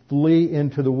everything and flee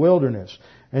into the wilderness.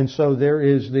 And so there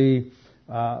is the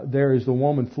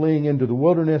woman fleeing into the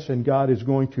wilderness, and God is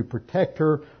going to protect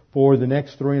her for the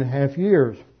next 3.5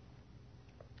 years.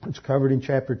 It's covered in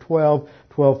chapter 12.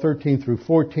 13 through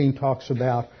 14 talks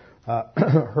about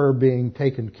her being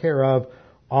taken care of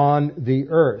on the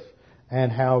earth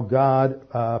and how God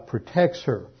protects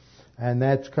her. And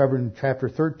that's covered in chapter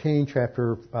 13.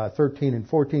 Chapter 13 and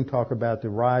 14 talk about the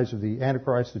rise of the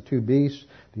Antichrist, the two beasts,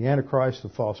 the Antichrist, the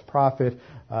false prophet,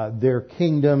 their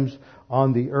kingdoms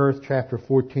on the earth. Chapter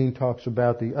 14 talks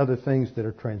about the other things that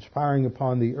are transpiring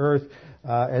upon the earth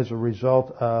as a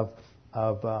result of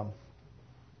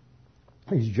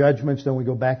these judgments. Then we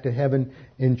go back to heaven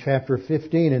in chapter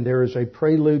 15, and there is a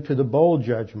prelude to the bowl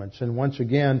judgments. And once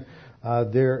again,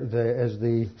 as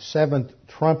the seventh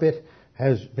trumpet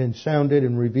has been sounded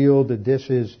and revealed that this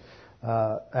is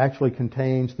actually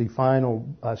contains the final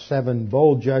 7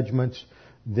 bowl judgments,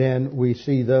 then we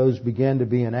see those begin to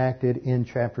be enacted in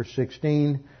chapter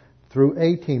 16 through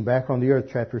 18 back on the earth.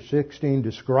 Chapter 16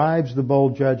 describes the bowl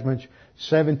judgments.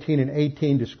 17 and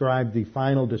 18 describe the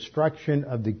final destruction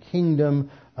of the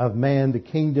kingdom of man, the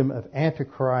kingdom of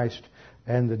Antichrist,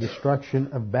 and the destruction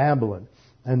of Babylon.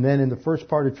 And then in the first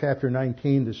part of chapter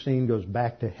 19, the scene goes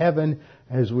back to heaven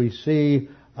as we see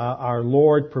our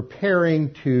Lord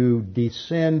preparing to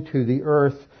descend to the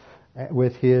earth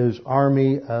with His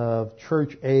army of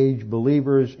church-age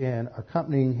believers and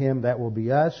accompanying Him. That will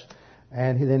be us.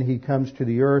 And then He comes to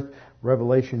the earth.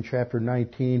 Revelation chapter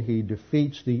 19, He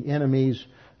defeats the enemies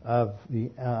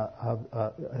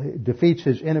defeats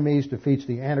His enemies, defeats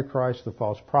the Antichrist, the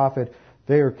false prophet.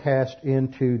 They are cast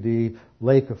into the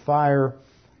lake of fire.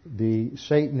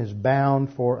 Satan is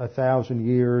bound for 1,000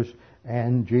 years,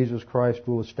 and Jesus Christ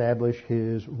will establish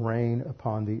His reign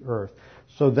upon the earth.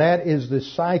 So that is the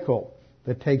cycle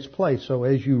that takes place. So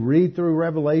as you read through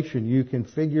Revelation, you can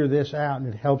figure this out,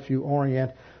 and it helps you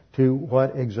orient to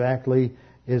what exactly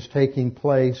is taking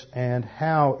place and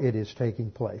how it is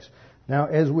taking place. Now,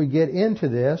 as we get into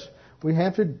this, we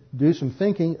have to do some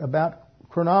thinking about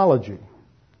chronology.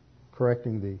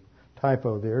 Correcting the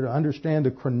typo there, to understand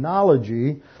the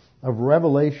chronology of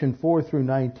Revelation 4 through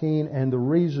 19 and the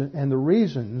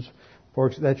reasons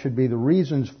for that should be the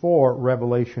reasons for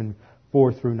Revelation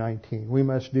 4 through 19. We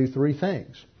must do three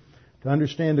things. To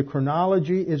understand the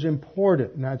chronology is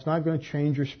important. Now, it's not going to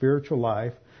change your spiritual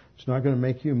life. It's not going to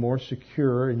make you more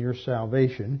secure in your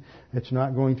salvation. It's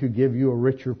not going to give you a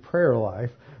richer prayer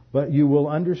life. But you will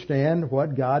understand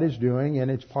what God is doing, and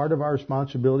it's part of our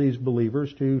responsibility as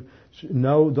believers to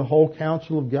know the whole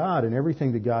counsel of God and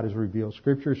everything that God has revealed.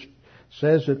 Scripture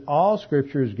says that all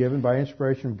Scripture is given by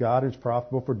inspiration of God and is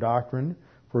profitable for doctrine,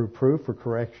 for reproof, for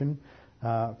correction,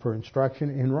 for instruction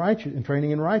in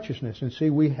training in righteousness. And see,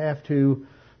 we have to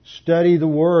study the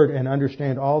Word and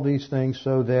understand all these things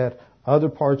so that other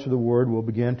parts of the Word will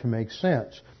begin to make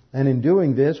sense. And in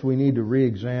doing this, we need to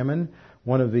re-examine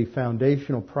one of the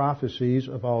foundational prophecies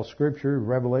of all Scripture,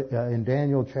 in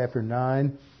Daniel chapter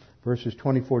 9, verses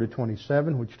 24 to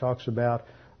 27, which talks about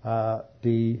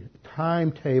the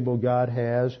timetable God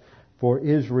has for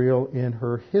Israel in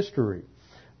her history.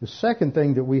 The second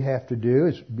thing that we have to do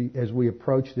is, as we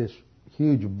approach this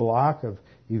huge block of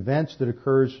events that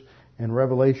occurs in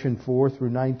Revelation 4 through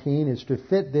 19, is to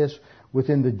fit this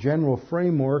within the general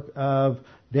framework of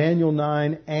Daniel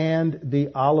 9 and the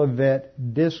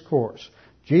Olivet Discourse.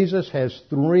 Jesus has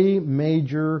three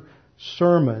major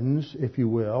sermons, if you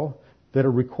will, that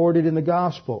are recorded in the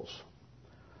Gospels.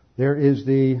 There is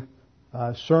the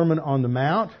Sermon on the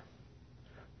Mount.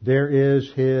 There is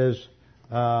His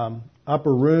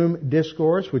Upper Room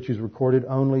Discourse, which is recorded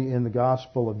only in the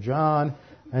Gospel of John.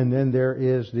 And then there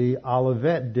is the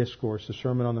Olivet Discourse. The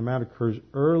Sermon on the Mount occurs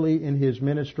early in His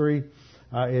ministry.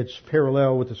 It's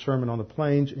parallel with the Sermon on the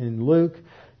Plains in Luke.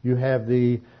 You have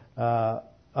the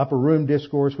Upper Room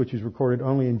Discourse, which is recorded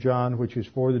only in John, which is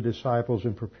for the disciples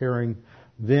and preparing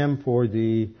them for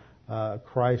the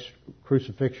Christ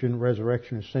crucifixion,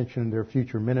 resurrection, ascension, their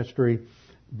future ministry.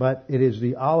 But it is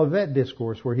the Olivet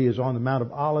Discourse where He is on the Mount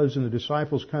of Olives and the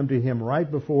disciples come to Him right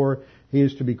before He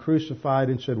is to be crucified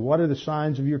and said, "What are the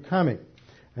signs of your coming?"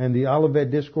 And the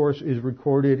Olivet Discourse is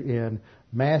recorded in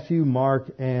Matthew,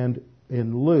 Mark, and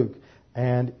in Luke.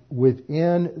 And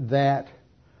within that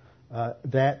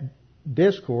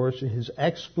discourse, His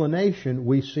explanation,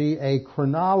 we see a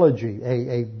chronology,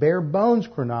 a bare bones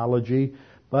chronology,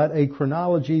 but a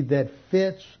chronology that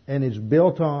fits and is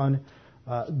built on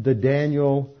the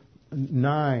Daniel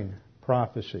 9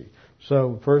 prophecy.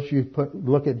 So first you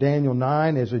look at Daniel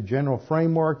 9 as a general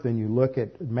framework, then you look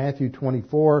at Matthew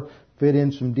 24, fit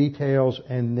in some details,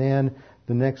 and then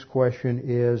the next question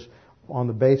is, on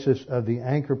the basis of the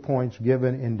anchor points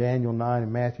given in Daniel 9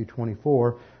 and Matthew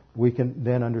 24, we can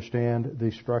then understand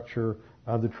the structure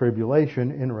of the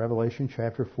tribulation in Revelation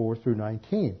chapter 4 through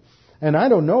 19. And I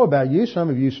don't know about you. Some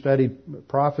of you studied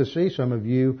prophecy. Some of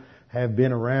you have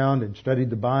been around and studied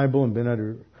the Bible and been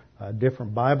under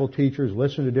different Bible teachers,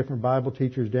 listened to different Bible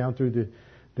teachers down through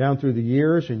the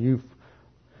years, and you've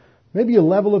maybe a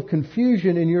level of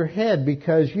confusion in your head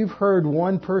because you've heard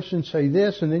one person say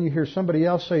this and then you hear somebody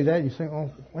else say that and you think,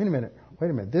 oh, wait a minute.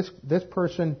 This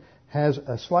person has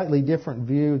a slightly different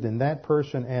view than that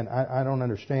person, and I don't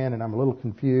understand, and I'm a little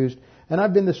confused. And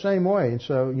I've been the same way. And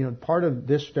so, part of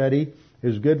this study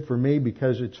is good for me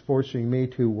because it's forcing me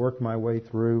to work my way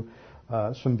through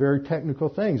some very technical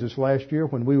things. This last year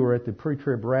when we were at the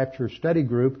Pre-Trib Rapture Study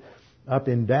Group up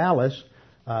in Dallas,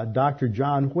 Dr.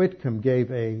 John Whitcomb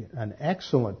gave an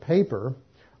excellent paper.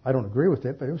 I don't agree with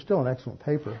it, but it was still an excellent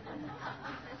paper.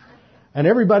 And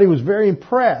everybody was very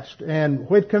impressed. And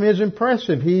Whitcomb is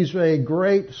impressive. He's a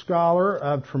great scholar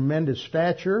of tremendous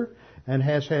stature and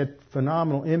has had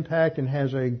phenomenal impact and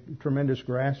has a tremendous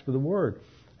grasp of the Word.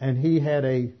 And he had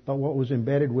but what was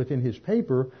embedded within his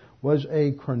paper was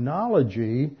a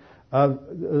chronology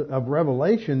of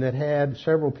Revelation that had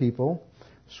several people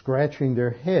scratching their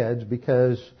heads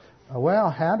because, well,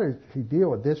 how did he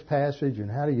deal with this passage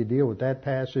and how do you deal with that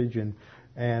passage? And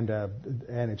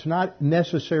it's not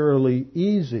necessarily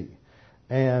easy.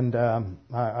 And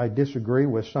I disagree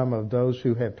with some of those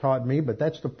who have taught me, but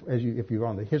that's if you're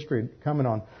on the history, coming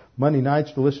on Monday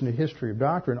nights to listen to History of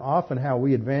Doctrine, often how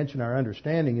we advance in our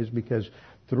understanding is because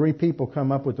 3 people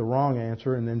come up with the wrong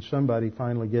answer and then somebody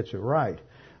finally gets it right.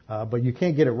 But you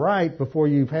can't get it right before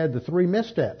you've had the 3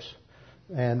 missteps.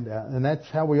 And that's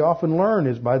how we often learn,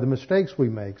 is by the mistakes we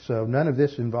make. So none of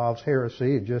this involves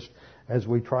heresy. It just as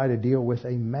we try to deal with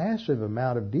a massive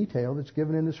amount of detail that's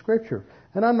given in the Scripture.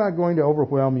 And I'm not going to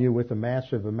overwhelm you with a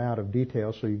massive amount of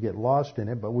detail so you get lost in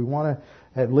it, but we want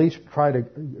to at least try to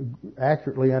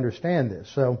accurately understand this.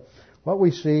 So what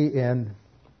we see in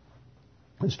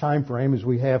this time frame is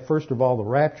we have, first of all, the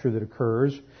rapture that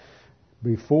occurs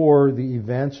before the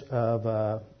events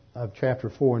of chapter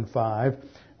 4 and 5.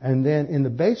 And then in the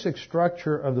basic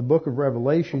structure of the book of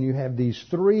Revelation, you have these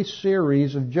 3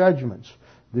 series of judgments.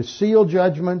 The seal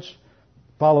judgments,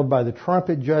 followed by the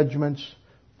trumpet judgments,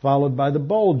 followed by the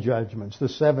bowl judgments. The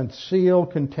 7th seal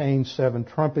contains 7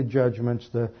 trumpet judgments.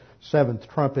 The 7th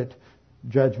trumpet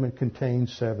judgment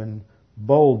contains 7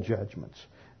 bowl judgments.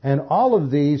 And all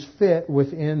of these fit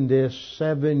within this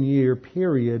 7-year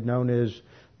period known as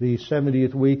the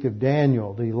 70th week of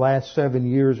Daniel, the last 7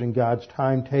 years in God's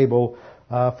timetable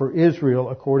for Israel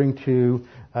according to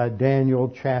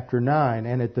Daniel chapter 9.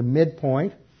 And at the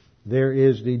midpoint, there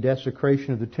is the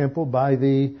desecration of the temple by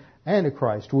the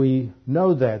Antichrist. We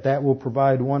know that. That will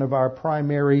provide one of our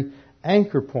primary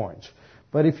anchor points.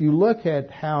 But if you look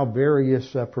at how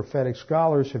various prophetic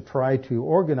scholars have tried to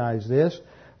organize this,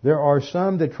 there are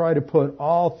some that try to put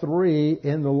all 3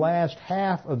 in the last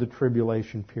half of the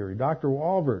tribulation period. Dr.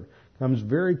 Walvoord comes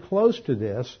very close to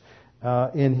this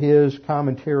in his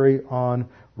commentary on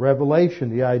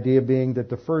Revelation, the idea being that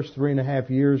the first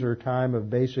 3.5 years are a time of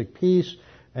basic peace,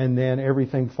 and then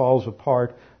everything falls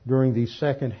apart during the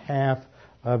second half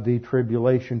of the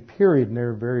tribulation period. And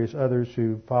there are various others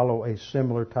who follow a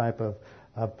similar type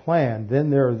of plan. Then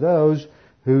there are those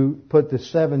who put the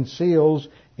 7 seals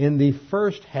in the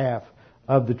first half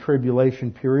of the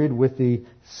tribulation period, with the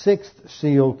 6th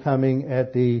seal coming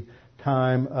at the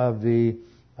time of the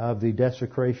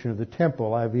desecration of the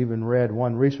temple. I've even read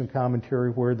one recent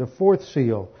commentary where the 4th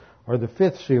seal or the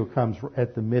 5th seal comes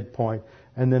at the midpoint,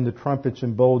 and then the trumpets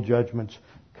and bowl judgments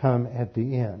come at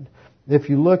the end. If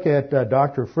you look at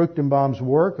Dr. Fruchtenbaum's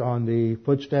work on the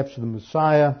footsteps of the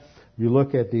Messiah, you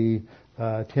look at the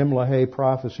Tim LaHaye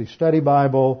Prophecy Study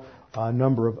Bible, a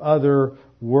number of other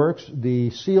works,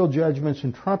 the seal judgments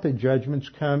and trumpet judgments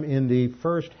come in the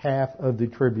first half of the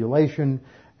tribulation,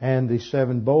 and the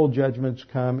 7 bowl judgments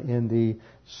come in the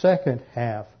second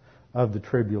half of the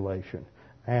tribulation.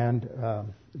 And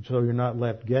so you're not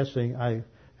left guessing. I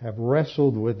have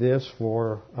wrestled with this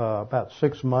for about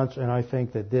 6 months, and I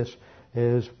think that this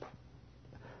is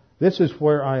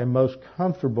where I am most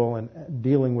comfortable in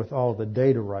dealing with all the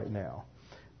data right now.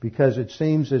 Because it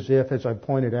seems as if, as I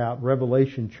pointed out,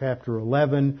 Revelation chapter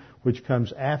 11, which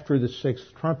comes after the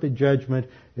 6th trumpet judgment,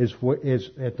 is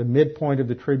at the midpoint of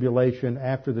the tribulation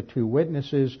after the 2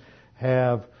 witnesses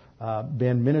have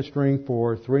been ministering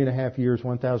for 3.5 years,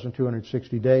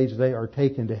 1,260 days. They are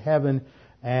taken to heaven,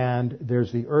 and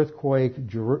there's the earthquake,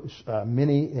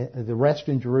 the rest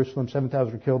in Jerusalem,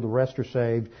 7,000 are killed, the rest are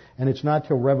saved. And it's not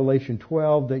till Revelation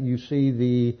 12 that you see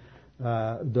the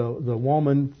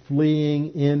woman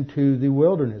fleeing into the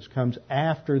wilderness. Comes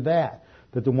after that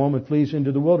the woman flees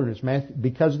into the wilderness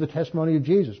because of the testimony of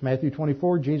Jesus. Matthew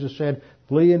 24, Jesus said,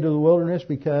 flee into the wilderness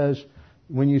because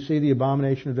when you see the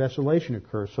abomination of desolation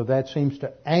occur. So that seems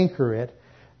to anchor it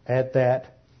at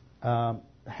that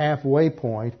halfway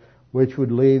point, which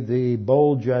would leave the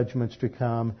bowl judgments to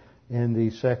come in the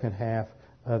second half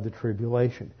of the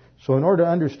tribulation. So in order to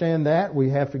understand that, we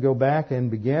have to go back and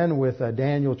begin with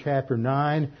Daniel chapter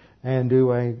 9 and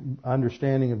do an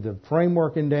understanding of the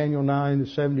framework in Daniel 9, the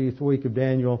 70th week of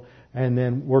Daniel, and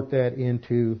then work that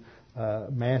into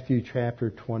Matthew chapter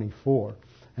 24.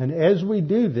 And as we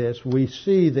do this, we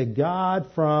see that God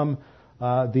from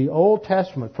the Old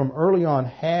Testament, from early on,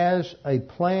 has a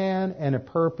plan and a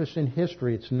purpose in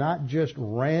history. It's not just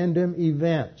random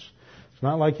events. It's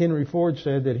not like Henry Ford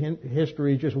said that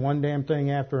history is just one damn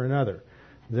thing after another.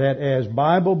 That as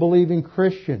Bible-believing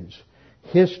Christians,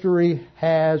 History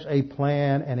has a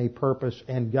plan and a purpose,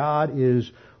 and God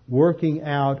is working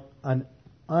out an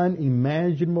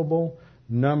unimaginable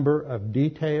number of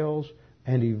details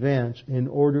and events in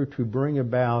order to bring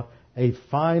about a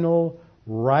final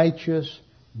righteous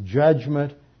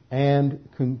judgment and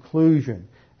conclusion.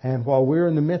 And while we're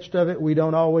in the midst of it, we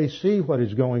don't always see what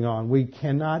is going on. We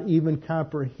cannot even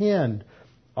comprehend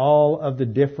all of the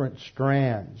different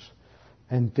strands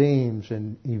and themes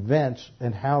and events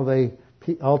and how they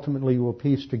ultimately will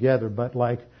piece together. But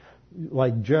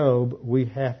like Job, we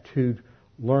have to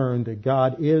learn that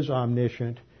God is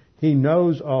omniscient. He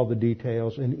knows all the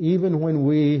details. And even when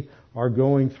we are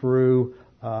going through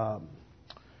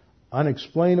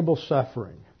unexplainable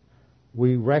suffering,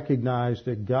 we recognize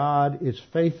that God is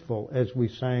faithful, as we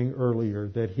sang earlier,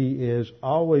 that He is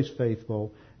always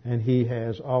faithful and He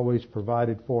has always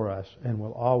provided for us and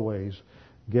will always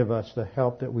give us the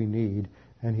help that we need,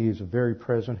 and He is a very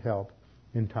present help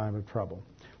in time of trouble.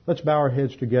 Let's bow our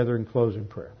heads together and close in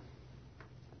prayer.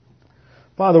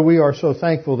 Father, we are so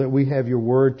thankful that we have Your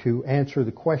Word to answer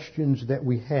the questions that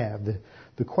we have,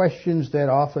 the questions that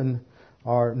often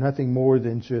are nothing more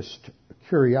than just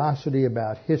curiosity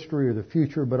about history or the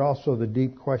future, but also the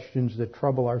deep questions that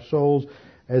trouble our souls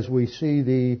as we see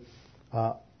the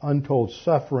untold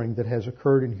suffering that has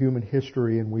occurred in human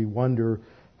history, and we wonder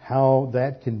how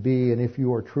that can be and if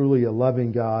You are truly a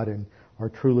loving God and are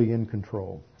truly in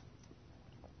control.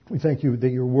 We thank You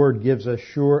that Your Word gives us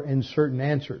sure and certain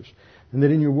answers, and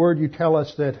that in Your Word You tell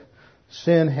us that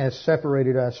sin has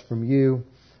separated us from You,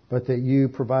 but that You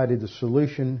provided the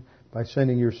solution by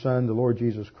sending Your Son, the Lord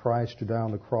Jesus Christ, to die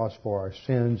on the cross for our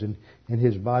sins. And in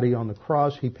His body on the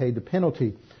cross, He paid the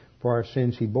penalty for our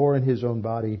sins. He bore in His own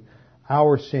body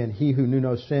our sin. He who knew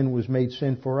no sin was made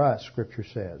sin for us, Scripture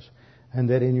says. And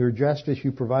that in Your justice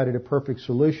You provided a perfect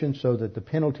solution so that the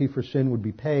penalty for sin would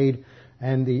be paid,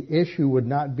 and the issue would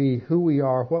not be who we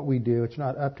are, what we do. It's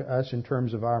not up to us in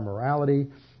terms of our morality.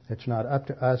 It's not up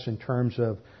to us in terms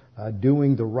of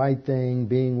doing the right thing,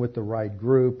 being with the right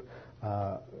group.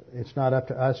 It's not up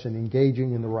to us in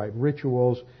engaging in the right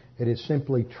rituals. It is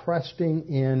simply trusting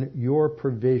in Your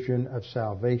provision of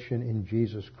salvation in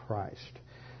Jesus Christ.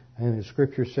 And the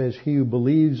Scripture says, He who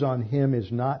believes on Him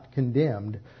is not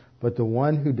condemned, but the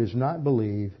one who does not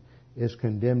believe is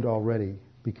condemned already,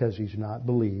 because he's not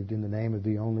believed in the name of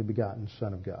the only begotten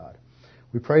Son of God.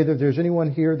 We pray that if there's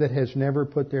anyone here that has never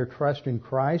put their trust in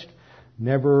Christ,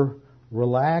 never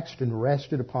relaxed and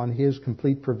rested upon His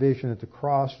complete provision at the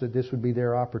cross, that this would be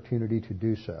their opportunity to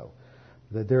do so.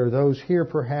 That there are those here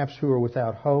perhaps who are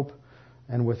without hope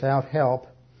and without help,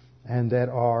 and that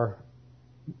are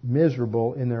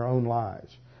miserable in their own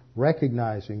lives,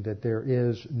 recognizing that there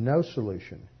is no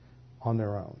solution on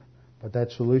their own, but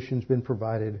that solution's been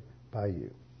provided by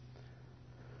You.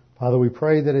 Father, we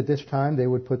pray that at this time they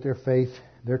would put their faith,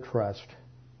 their trust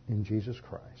in Jesus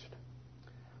Christ.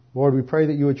 Lord, we pray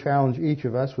that You would challenge each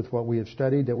of us with what we have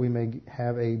studied, that we may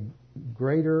have a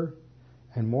greater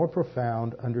and more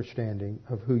profound understanding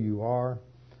of who You are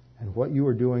and what You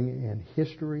are doing in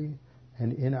history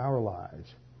and in our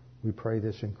lives. We pray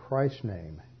this in Christ's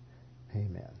name.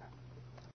 Amen.